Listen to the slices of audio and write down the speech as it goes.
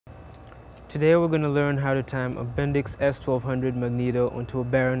Today we're going to learn how to time a Bendix S1200 Magneto onto a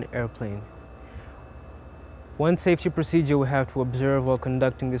barren airplane. One safety procedure we have to observe while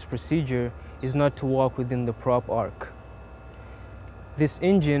conducting this procedure is not to walk within the prop arc. This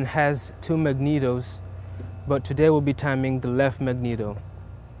engine has two magnetos, but today we'll be timing the left magneto.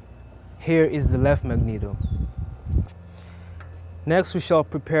 Here is the left magneto. Next we shall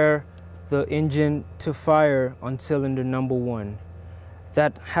prepare the engine to fire on cylinder number 1.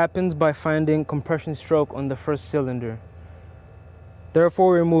 That happens by finding compression stroke on the first cylinder.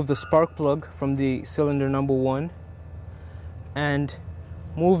 Therefore, remove the spark plug from the cylinder number 1 and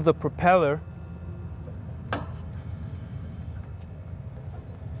move the propeller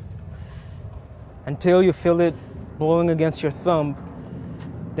until you feel it blowing against your thumb.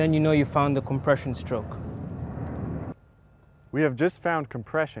 Then you know you found the compression stroke. We have just found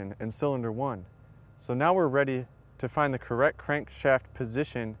compression in cylinder 1, so now we're ready to find the correct crankshaft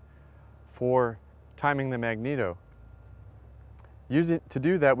position for timing the magneto. To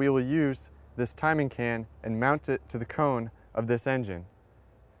do that, we will use this timing can and mount it to the cone of this engine.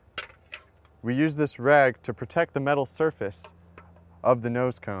 We use this rag to protect the metal surface of the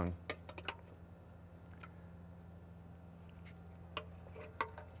nose cone.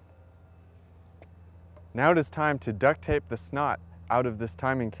 Now it is time to duct tape the snot out of this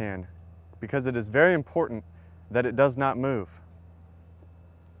timing can, because it is very important that it does not move.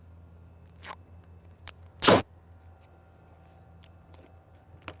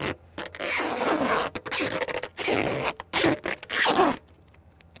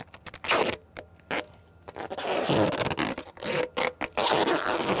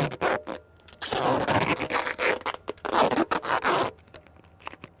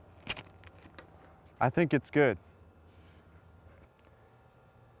 I think it's good.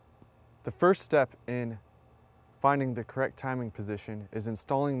 The first step in finding the correct timing position is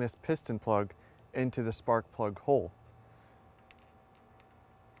installing this piston plug into the spark plug hole.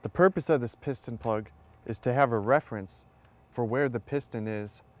 The purpose of this piston plug is to have a reference for where the piston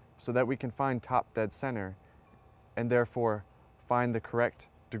is so that we can find top dead center and therefore find the correct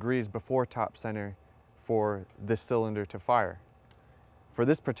degrees before top center for this cylinder to fire. For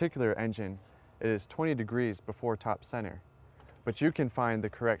this particular engine, it is 20 degrees before top center, but you can find the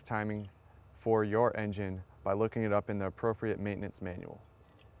correct timing for your engine by looking it up in the appropriate maintenance manual.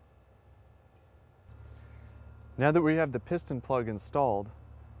 Now that we have the piston plug installed,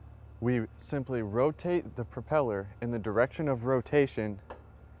 we simply rotate the propeller in the direction of rotation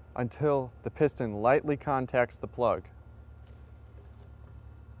until the piston lightly contacts the plug.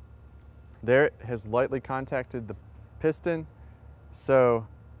 There, it has lightly contacted the piston, so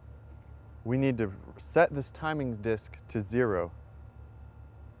we need to set this timing disc to 0.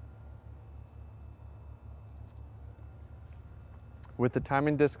 With the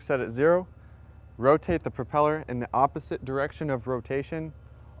timing disc set at 0, rotate the propeller in the opposite direction of rotation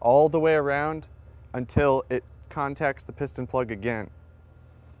all the way around until it contacts the piston plug again.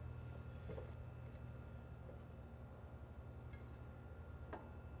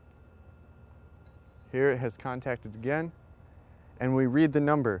 Here it has contacted again, and we read the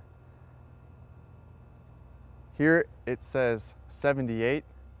number. Here it says 78.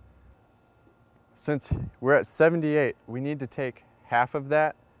 Since we're at 78, we need to take half of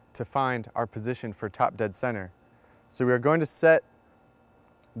that to find our position for top dead center. So we are going to set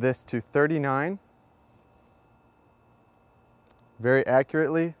this to 39 very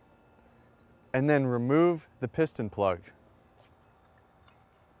accurately, and then remove the piston plug.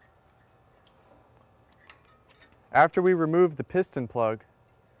 After we remove the piston plug,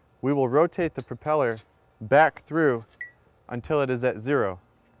 we will rotate the propeller back through until it is at 0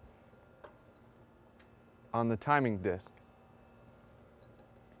 on the timing disc.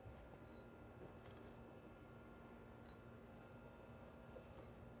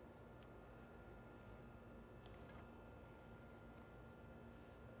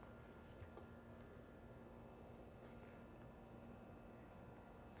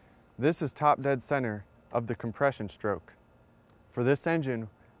 This is top dead center of the compression stroke. For this engine,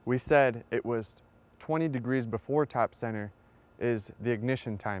 we said it was 20 degrees before top center is the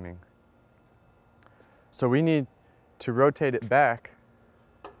ignition timing. So we need to rotate it back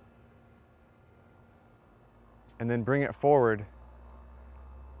and then bring it forward,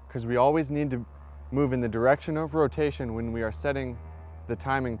 because we always need to move in the direction of rotation when we are setting the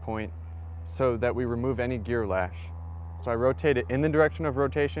timing point so that we remove any gear lash. So I rotate it in the direction of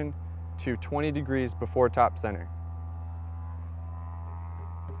rotation to 20 degrees before top center.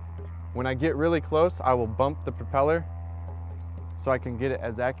 When I get really close, I will bump the propeller so I can get it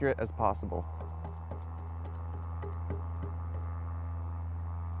as accurate as possible.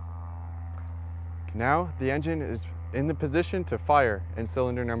 Now the engine is in the position to fire in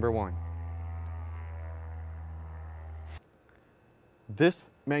cylinder number 1. This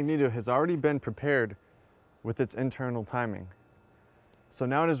magneto has already been prepared with its internal timing. So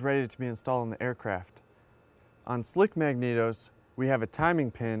now it is ready to be installed in the aircraft. On slick magnetos, we have a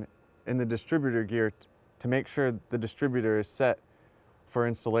timing pin in the distributor gear to make sure the distributor is set for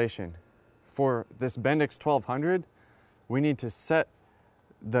installation. For this Bendix 1200, we need to set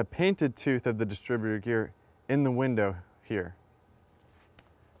the painted tooth of the distributor gear in the window here.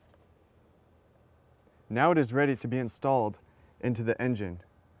 Now it is ready to be installed into the engine.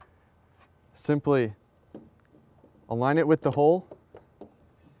 Simply align it with the hole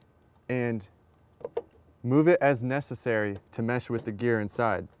and move it as necessary to mesh with the gear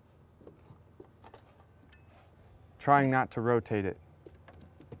inside, trying not to rotate it.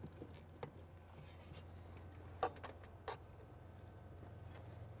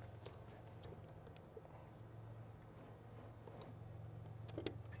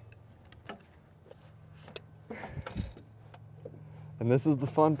 And this is the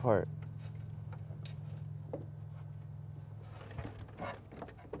fun part.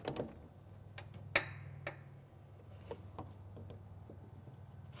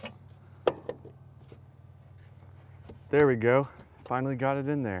 There we go, finally got it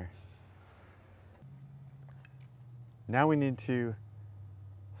in there. Now we need to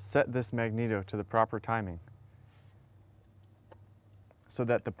set this magneto to the proper timing so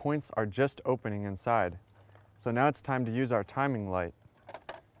that the points are just opening inside. So now it's time to use our timing light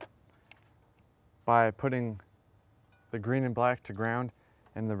by putting the green and black to ground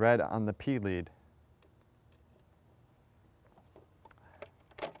and the red on the P lead.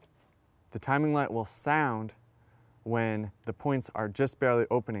 The timing light will sound when the points are just barely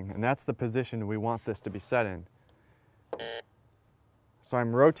opening, and that's the position we want this to be set in. So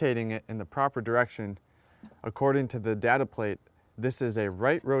I'm rotating it in the proper direction. According to the data plate, this is a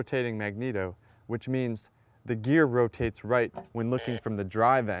right rotating magneto, which means the gear rotates right when looking from the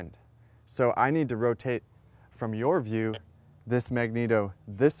drive end. So I need to rotate from your view this magneto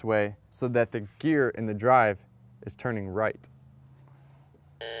this way so that the gear in the drive is turning right.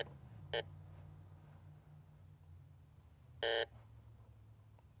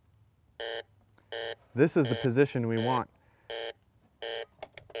 This is the position we want.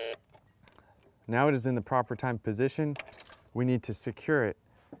 Now it is in the proper time position. We need to secure it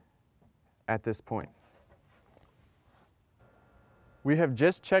at this point. We have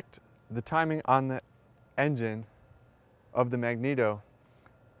just checked the timing on the engine of the magneto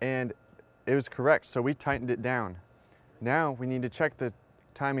and it was correct, so we tightened it down. Now we need to check the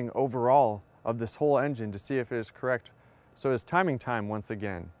timing overall of this whole engine to see if it is correct. So it's timing time once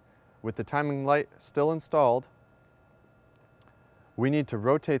again. With the timing light still installed, we need to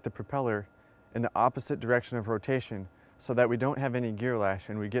rotate the propeller in the opposite direction of rotation so that we don't have any gear lash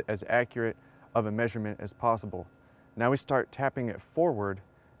and we get as accurate of a measurement as possible. Now we start tapping it forward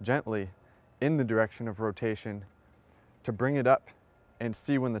gently in the direction of rotation to bring it up and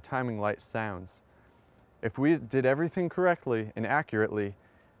see when the timing light sounds. If we did everything correctly and accurately,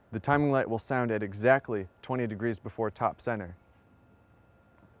 the timing light will sound at exactly 20 degrees before top center.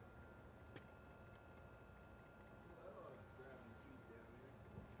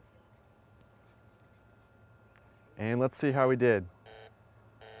 And let's see how we did.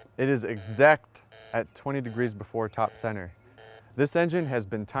 It is exact at 20 degrees before top center. This engine has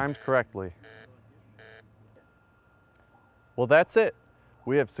been timed correctly. Well, that's it.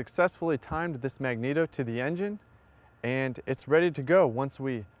 We have successfully timed this magneto to the engine and it's ready to go once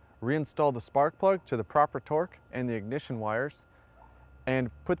we reinstall the spark plug to the proper torque and the ignition wires and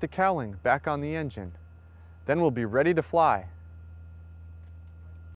put the cowling back on the engine. Then we'll be ready to fly.